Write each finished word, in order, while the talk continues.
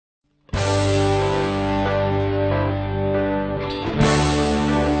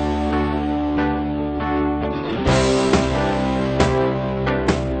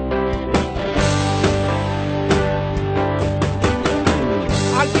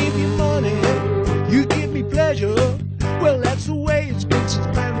pleasure. Well, that's the way it's been since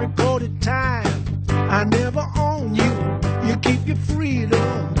man recorded time. I never own you, you keep your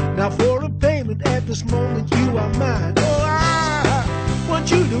freedom. Now for a payment at this moment you are mine. Oh, I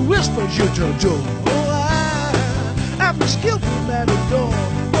want you to whisper your do. Oh, I'm a skillful matador.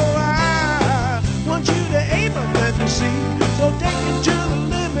 Oh, I want you to aim a fantasy. So take it to the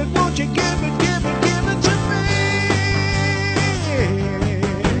limit, won't you give it to me?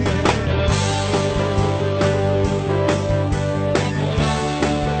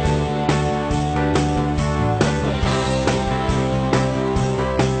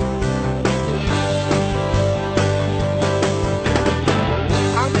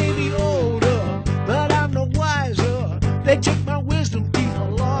 They took my wisdom teeth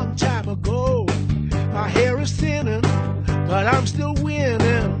a long time ago. My hair is thinning, but I'm still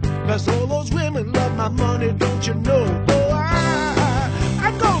winning. Cause all those women love my money, don't you know? Oh,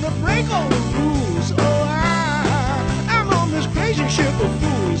 I'm gonna break all the rules. Oh, I'm on this crazy ship of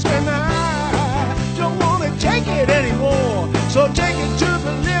fools. And I don't wanna take it anymore. So take it to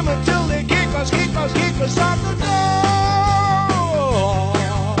the limit till they keep us on the door.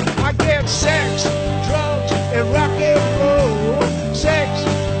 I get sex, drugs, and rock and roll. Sex,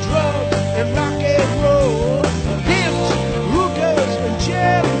 drugs, and rock and roll. Pimps, hookers, and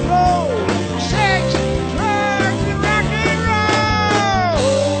jelly roll. Sex, drugs, and rock and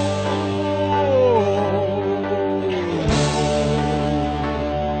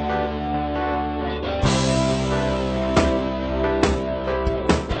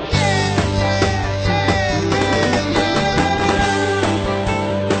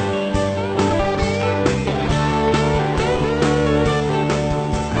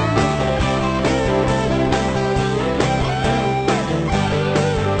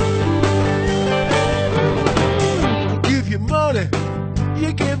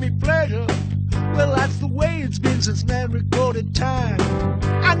you give me pleasure. Well, that's the way it's been since man recorded time.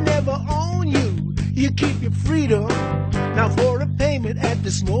 I never own you, you keep your freedom. Now for a payment at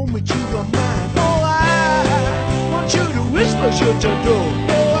this moment you are mine. Oh, I want you to whisper your do.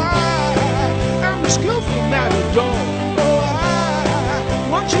 Oh, I'm a skillful matador. Oh, I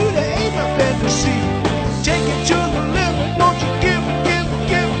want you to aim a fantasy. Take it to the limit, won't you give it.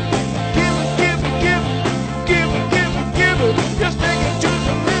 Just take it to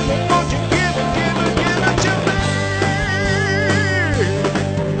the limit, won't you give it to me?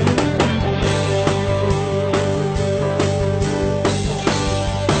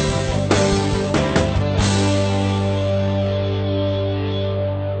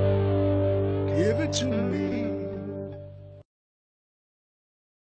 Give it to me.